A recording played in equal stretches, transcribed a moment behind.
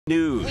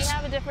News. We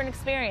have a different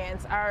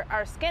experience.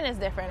 Our skin is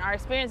different. Our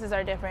experiences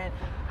are different.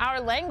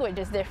 Our language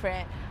is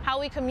different. How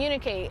we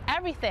communicate,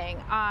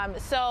 everything.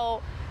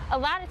 So a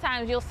lot of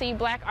times you'll see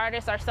black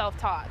artists are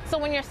self-taught. So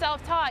when you're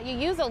self-taught, you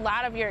use a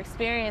lot of your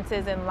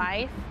experiences in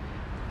life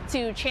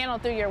to channel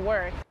through your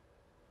work.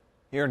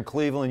 Here in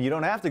Cleveland, you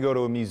don't have to go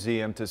to a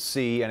museum to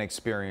see and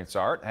experience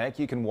art. Heck,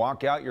 you can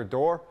walk out your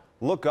door,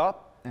 look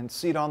up, and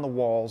see it on the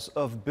walls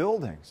of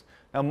buildings.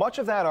 Now, much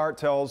of that art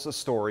tells a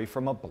story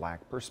from a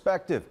black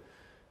perspective.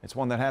 It's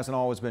one that hasn't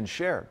always been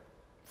shared.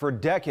 For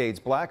decades,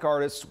 black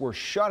artists were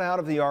shut out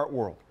of the art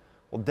world.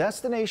 Well,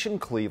 Destination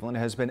Cleveland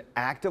has been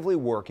actively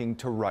working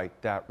to right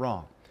that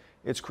wrong.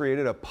 It's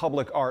created a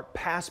public art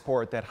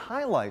passport that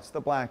highlights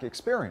the black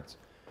experience.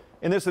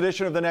 In this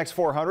edition of the Next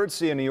 400,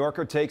 See a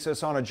Nyorkor takes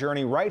us on a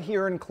journey right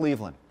here in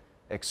Cleveland.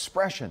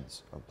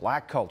 Expressions of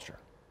black culture.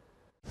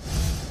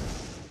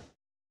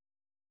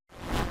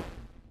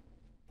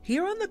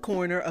 Here on the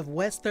corner of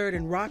West 3rd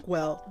and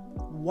Rockwell,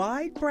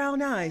 wide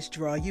brown eyes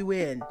draw you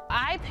in.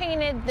 I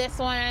painted this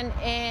one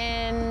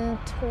in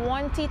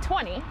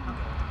 2020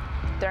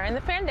 during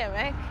the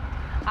pandemic.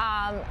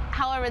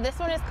 However, this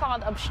one is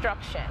called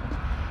Obstruction.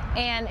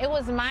 And it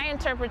was my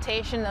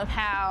interpretation of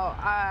how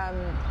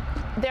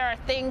there are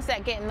things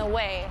that get in the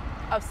way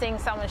of seeing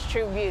someone's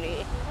true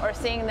beauty or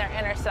seeing their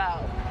inner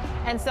self.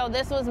 And so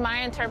this was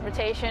my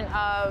interpretation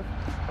of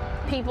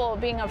people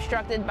being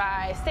obstructed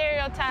by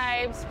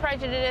stereotypes,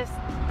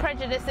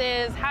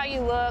 prejudices, how you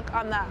look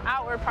on the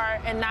outward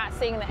part and not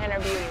seeing the inner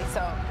beauty.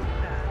 So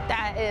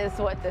that is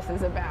what this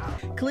is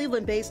about.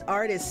 Cleveland-based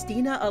artist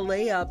Stina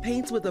Alea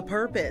paints with a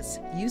purpose,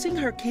 using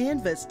her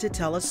canvas to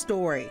tell a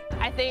story.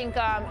 I think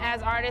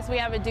as artists, we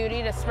have a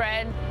duty to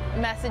spread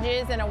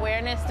messages and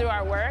awareness through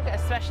our work,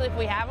 especially if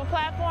we have a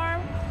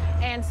platform.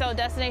 And so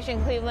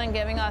Destination Cleveland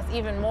giving us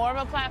even more of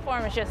a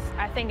platform is just,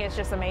 I think it's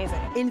just amazing.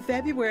 In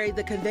February,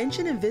 the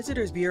Convention and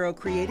Visitors Bureau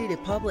created a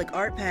public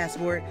art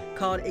passport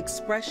called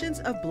Expressions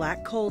of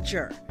Black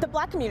Culture. The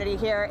black community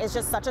here is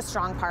just such a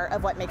strong part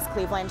of what makes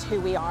Cleveland who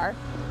we are.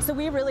 So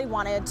we really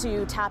wanted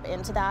to tap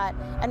into that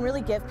and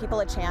really give people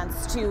a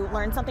chance to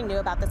learn something new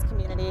about this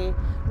community,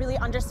 really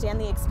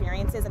understand the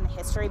experiences and the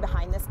history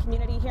behind this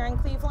community here in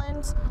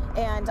Cleveland,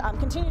 and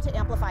continue to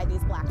amplify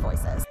these black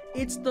voices.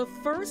 It's the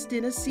first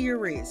in a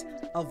series,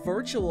 a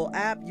virtual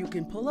app you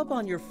can pull up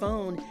on your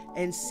phone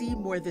and see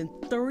more than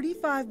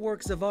 35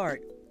 works of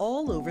art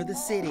all over the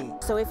city.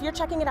 So if you're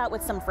checking it out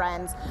with some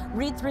friends,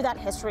 read through that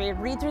history,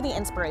 read through the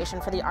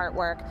inspiration for the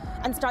artwork,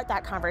 and start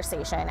that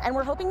conversation. And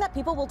we're hoping that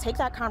people will take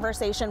that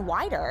conversation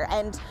wider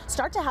and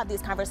start to have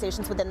these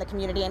conversations within the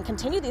community and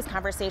continue these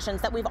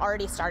conversations that we've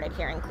already started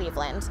here in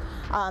Cleveland.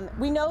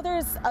 We know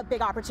there's a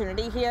big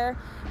opportunity here,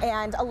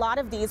 and a lot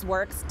of these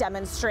works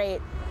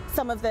demonstrate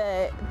some of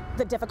the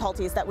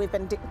difficulties that we've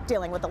been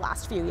dealing with the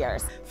last few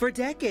years. For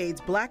decades,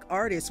 black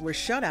artists were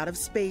shut out of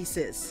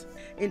spaces.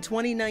 In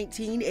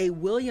 2019, a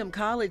William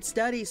College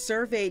study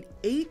surveyed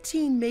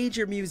 18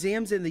 major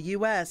museums in the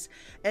U.S.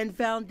 and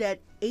found that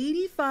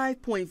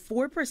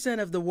 85.4%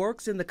 of the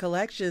works in the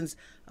collections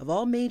of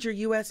all major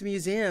U.S.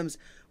 museums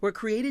were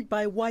created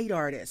by white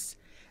artists.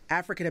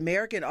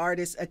 African-American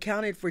artists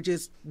accounted for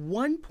just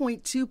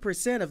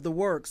 1.2% of the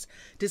works,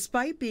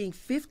 despite being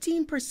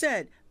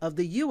 15% of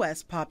the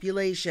U.S.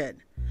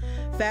 population.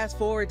 Fast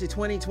forward to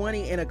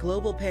 2020 in a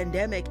global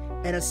pandemic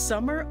and a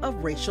summer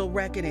of racial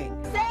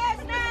reckoning. Say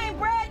his name,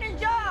 Brandon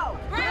Joe!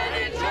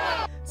 Brandon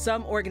Joe!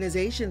 Some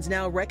organizations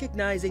now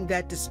recognizing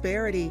that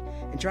disparity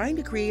and trying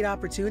to create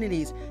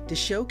opportunities to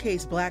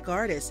showcase black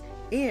artists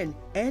in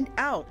and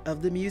out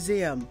of the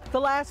museum. The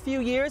last few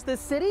years, the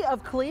city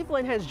of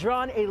Cleveland has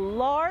drawn a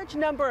large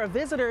number of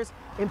visitors,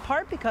 in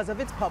part because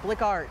of its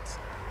public art.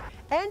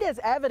 And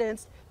as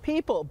evidenced,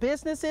 people,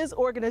 businesses,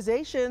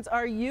 organizations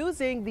are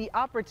using the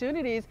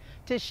opportunities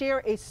to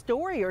share a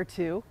story or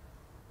two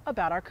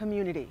about our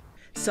community.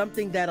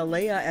 Something that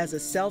Alea, as a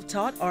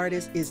self-taught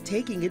artist, is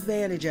taking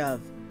advantage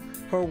of.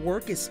 Her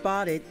work is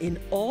spotted in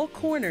all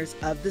corners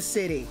of the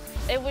city.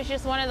 It was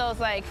just one of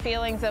those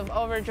feelings of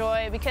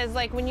overjoy, because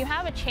when you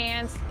have a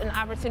chance, an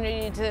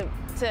opportunity to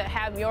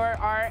have your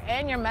art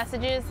and your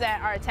messages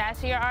that are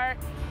attached to your art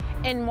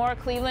in more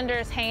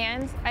Clevelanders'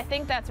 hands, I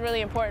think that's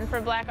really important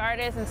for black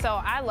artists, and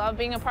so I love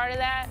being a part of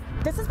that.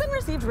 This has been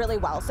received really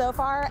well so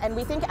far, and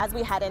we think as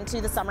we head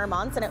into the summer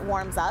months and it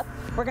warms up,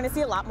 we're going to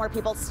see a lot more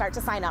people start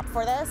to sign up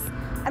for this.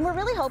 And we're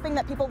really hoping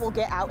that people will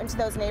get out into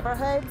those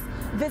neighborhoods,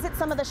 visit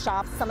some of the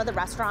shops, some of the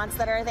restaurants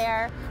that are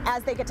there,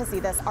 as they get to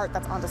see this art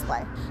that's on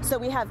display. So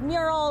we have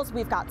murals,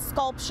 we've got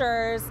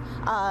sculptures,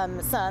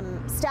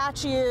 some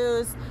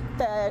statues,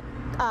 the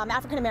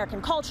African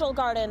American Cultural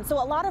Garden, so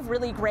a lot of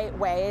really great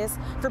ways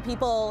for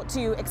people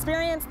to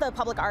experience the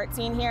public art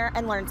scene here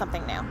and learn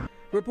something new.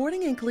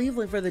 Reporting in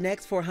Cleveland for the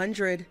Next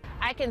 400.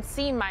 I can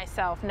see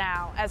myself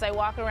now as I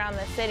walk around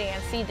the city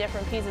and see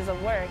different pieces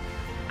of work.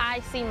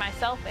 I see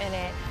myself in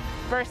it,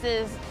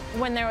 versus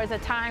when there was a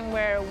time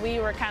where we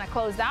were kind of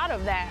closed out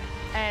of that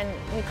and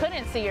you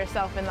couldn't see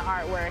yourself in the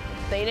artwork.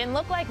 They didn't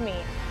look like me.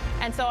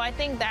 And so I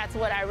think that's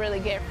what I really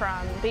get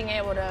from being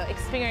able to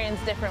experience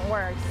different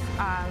works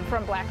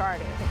from Black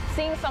artists.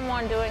 Seeing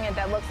someone doing it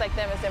that looks like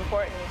them is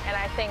important, and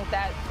I think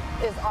that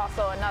is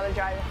also another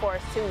driving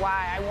force to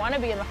why I want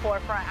to be in the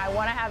forefront. I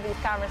want to have these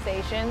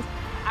conversations.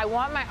 I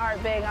want my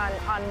art big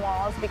on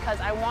walls because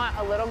I want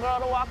a little girl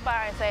to walk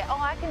by and say, oh,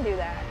 I can do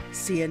that.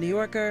 Sia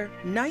Nyorkor,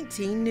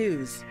 19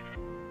 News.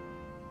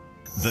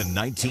 The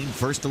 19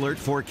 First Alert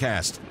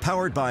Forecast,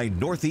 powered by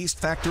Northeast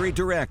Factory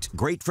Direct.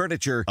 Great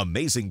furniture,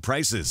 amazing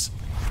prices.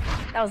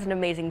 That was an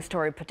amazing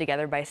story put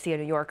together by Sia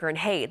Nyorkor. And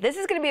hey, this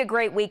is going to be a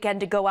great weekend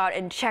to go out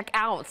and check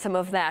out some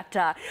of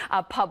that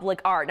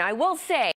public art. Now, I will say,